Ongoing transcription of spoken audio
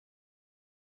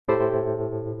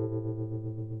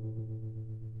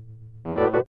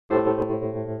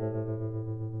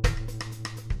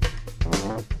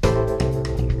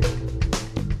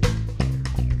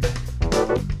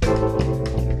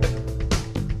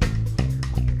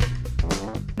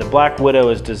The Black Widow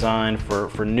is designed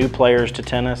for new players to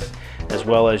tennis, as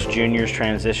well as juniors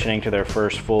transitioning to their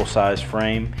first full-size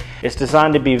frame. It's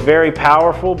designed to be very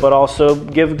powerful, but also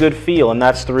give a good feel, and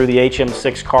that's through the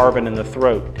HM6 carbon in the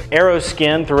throat. Aero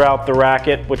skin throughout the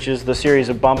racket, which is the series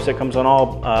of bumps that comes on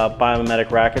all Biomimetic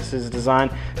rackets, is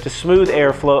designed to smooth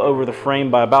airflow over the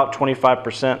frame by about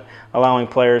 25%, allowing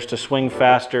players to swing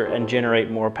faster and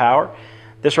generate more power.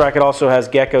 This racket also has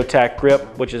Gecko Tack grip,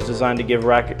 which is designed to give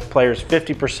racket players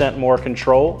 50% more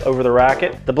control over the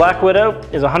racket. The Black Widow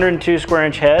is a 102 square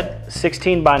inch head,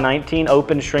 16 by 19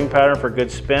 open string pattern for good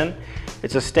spin.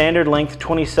 It's a standard length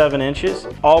 27 inches.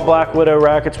 All Black Widow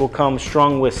rackets will come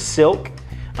strung with silk,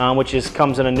 which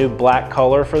comes in a new black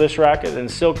color for this racket.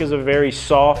 And silk is a very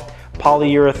soft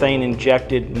polyurethane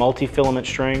injected multi-filament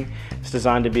string. It's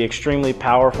designed to be extremely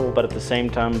powerful, but at the same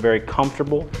time very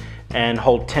comfortable and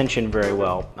hold tension very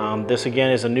well. This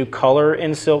again is a new color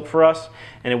in silk for us,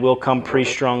 and it will come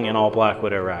pre-strung in all Black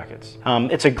Widow rackets.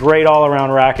 It's a great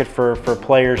all-around racket for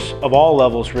players of all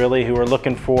levels really, who are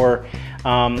looking for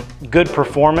good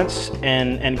performance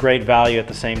and great value at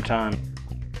the same time.